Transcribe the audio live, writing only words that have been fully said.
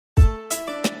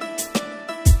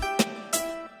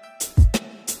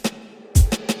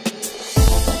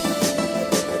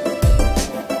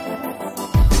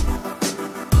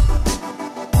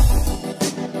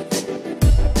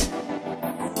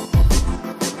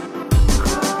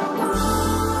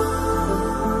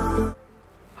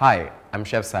Hi, I'm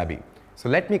Chef Sabi. So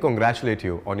let me congratulate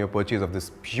you on your purchase of this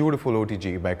beautiful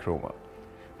OTG by Croma.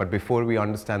 But before we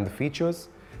understand the features,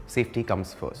 safety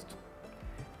comes first.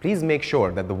 Please make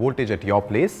sure that the voltage at your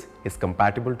place is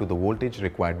compatible to the voltage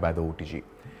required by the OTG.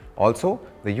 Also,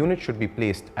 the unit should be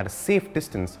placed at a safe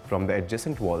distance from the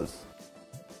adjacent walls.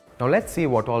 Now let's see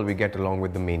what all we get along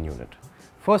with the main unit.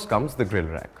 First comes the grill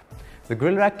rack. The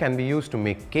grill rack can be used to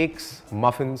make cakes,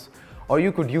 muffins, or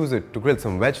you could use it to grill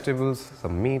some vegetables,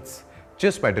 some meats,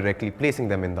 just by directly placing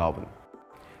them in the oven.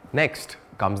 Next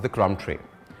comes the crumb tray.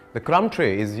 The crumb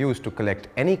tray is used to collect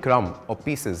any crumb or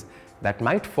pieces that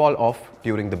might fall off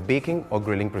during the baking or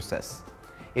grilling process.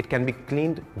 It can be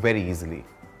cleaned very easily.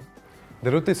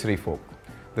 The rotisserie fork.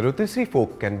 The rotisserie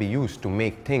fork can be used to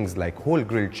make things like whole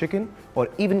grilled chicken or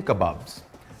even kebabs.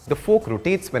 The fork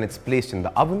rotates when it's placed in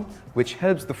the oven, which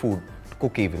helps the food to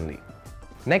cook evenly.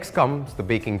 Next comes the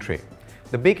baking tray.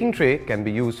 The baking tray can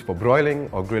be used for broiling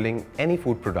or grilling any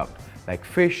food product like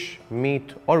fish,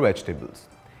 meat or vegetables.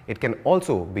 It can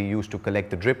also be used to collect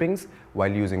the drippings while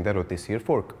using the rotisserie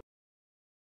fork.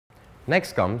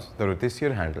 Next comes the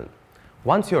rotisserie handle.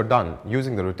 Once you're done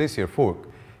using the rotisserie fork,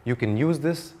 you can use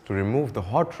this to remove the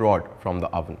hot rod from the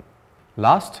oven.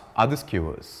 Last are the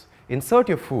skewers. Insert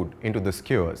your food into the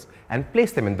skewers and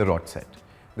place them in the rod set.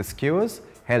 The skewers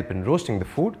help in roasting the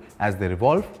food as they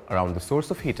revolve around the source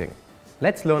of heating.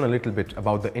 Let's learn a little bit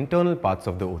about the internal parts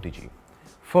of the OTG.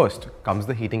 First comes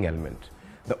the heating element.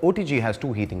 The OTG has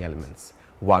two heating elements,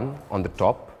 one on the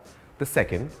top, the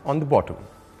second on the bottom.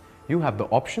 You have the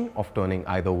option of turning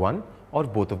either one or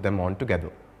both of them on together.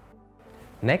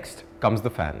 Next comes the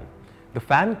fan. The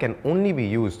fan can only be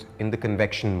used in the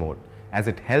convection mode as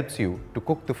it helps you to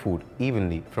cook the food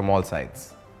evenly from all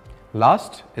sides.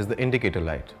 Last is the indicator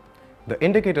light. The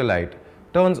indicator light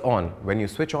turns on when you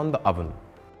switch on the oven.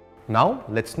 Now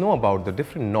let's know about the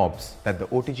different knobs that the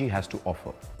OTG has to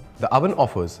offer. The oven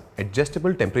offers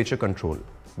adjustable temperature control,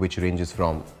 which ranges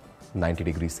from 90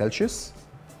 degrees Celsius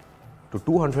to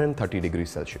 230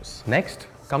 degrees Celsius. Next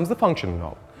comes the function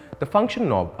knob. The function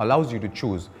knob allows you to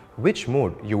choose which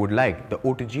mode you would like the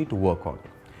OTG to work on.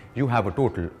 You have a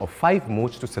total of 5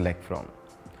 modes to select from.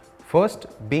 First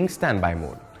being standby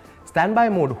mode. Standby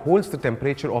mode holds the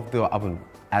temperature of the oven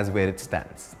as where it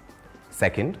stands.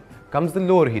 Second comes the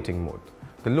lower heating mode.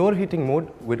 The lower heating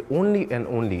mode would only and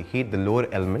only heat the lower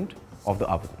element of the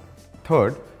oven.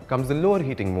 Third comes the lower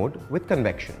heating mode with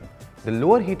convection. The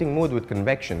lower heating mode with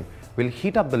convection will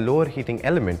heat up the lower heating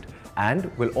element and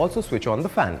will also switch on the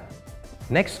fan.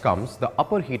 Next comes the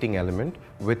upper heating element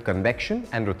with convection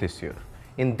and rotisserie.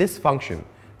 In this function,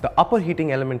 the upper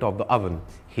heating element of the oven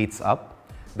heats up,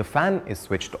 the fan is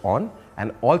switched on,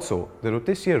 and also the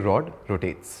rotisserie rod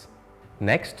rotates.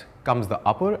 Next comes the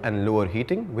upper and lower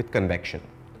heating with convection.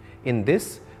 In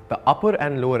this, the upper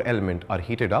and lower element are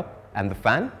heated up and the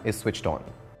fan is switched on.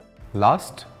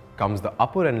 Last comes the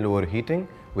upper and lower heating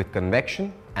with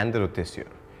convection and the rotisserie.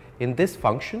 In this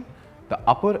function, the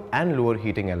upper and lower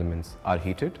heating elements are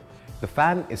heated, the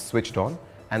fan is switched on,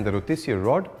 and the rotisserie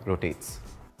rod rotates.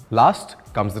 Last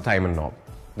comes the timer knob.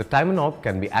 The timer knob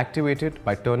can be activated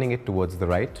by turning it towards the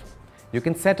right. You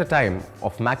can set a time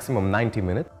of maximum 90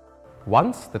 minutes.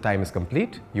 Once the time is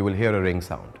complete, you will hear a ring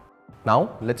sound.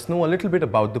 Now let's know a little bit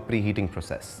about the preheating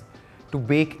process. To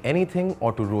bake anything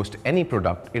or to roast any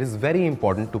product, it is very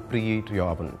important to preheat your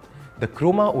oven. The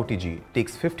Croma OTG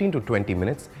takes 15 to 20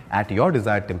 minutes at your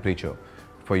desired temperature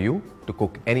for you to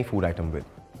cook any food item with.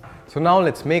 So now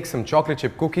let's make some chocolate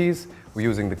chip cookies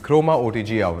using the Croma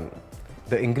OTG oven.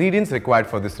 The ingredients required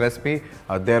for this recipe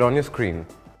are there on your screen.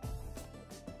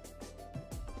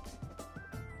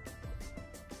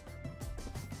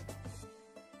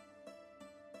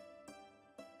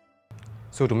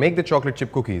 So to make the chocolate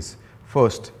chip cookies,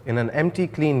 first in an empty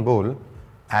clean bowl,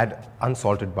 add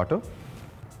unsalted butter.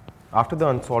 After the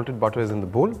unsalted butter is in the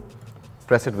bowl,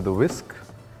 press it with a whisk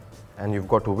and you've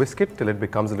got to whisk it till it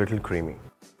becomes a little creamy.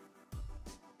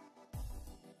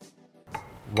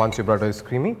 Once your butter is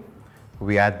creamy,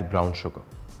 we add the brown sugar.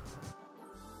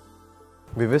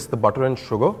 We whisk the butter and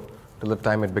sugar till the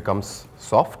time it becomes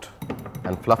soft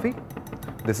and fluffy.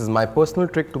 This is my personal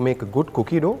trick to make a good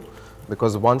cookie dough,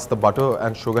 because once the butter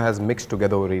and sugar has mixed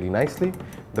together really nicely,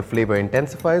 the flavor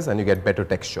intensifies and you get better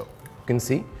texture. You can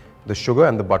see the sugar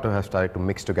and the butter have started to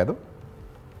mix together.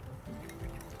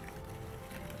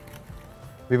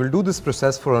 We will do this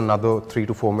process for another 3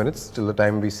 to 4 minutes till the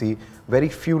time we see very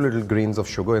few little grains of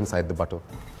sugar inside the butter.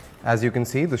 As you can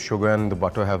see, the sugar and the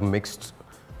butter have mixed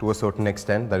to a certain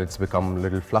extent that it's become a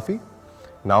little fluffy.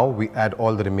 Now we add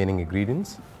all the remaining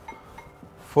ingredients.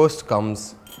 First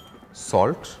comes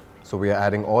salt. So we are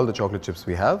adding all the chocolate chips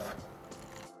we have.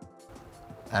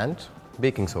 and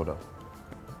baking soda.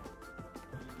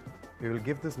 We will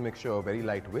give this mixture a very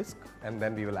light whisk and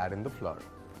then we will add in the flour.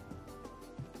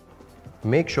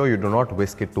 Make sure you do not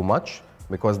whisk it too much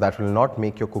because that will not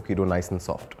make your cookie dough nice and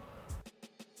soft.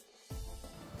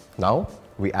 Now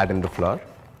we add in the flour.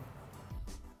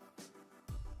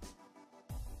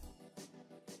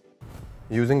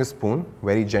 Using a spoon,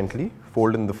 very gently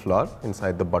fold in the flour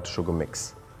inside the butter sugar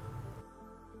mix.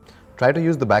 Try to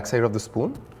use the back side of the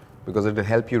spoon because it will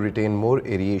help you retain more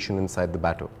aeration inside the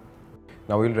batter.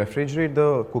 Now we will refrigerate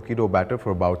the cookie dough batter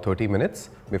for about 30 minutes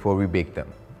before we bake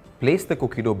them. Place the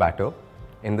cookie dough batter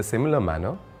in the similar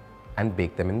manner and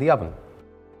bake them in the oven.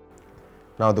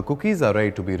 Now the cookies are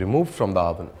ready to be removed from the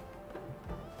oven.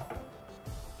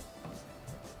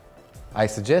 I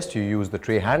suggest you use the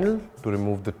tray handle to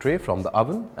remove the tray from the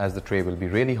oven as the tray will be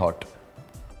really hot.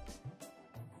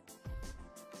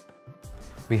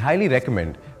 We highly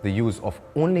recommend the use of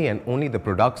only and only the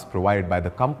products provided by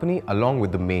the company along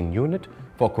with the main unit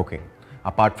for cooking.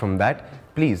 Apart from that,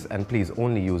 please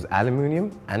only use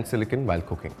aluminium and silicone while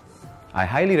cooking. I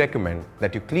highly recommend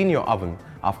that you clean your oven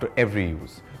after every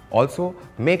use. Also,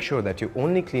 make sure that you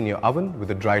only clean your oven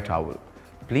with a dry towel.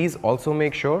 Please also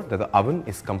make sure that the oven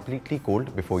is completely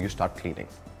cold before you start cleaning.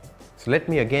 So let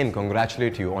me again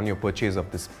congratulate you on your purchase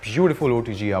of this beautiful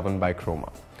OTG oven by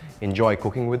Croma. Enjoy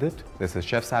cooking with it. This is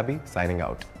Chef Sabby signing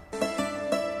out.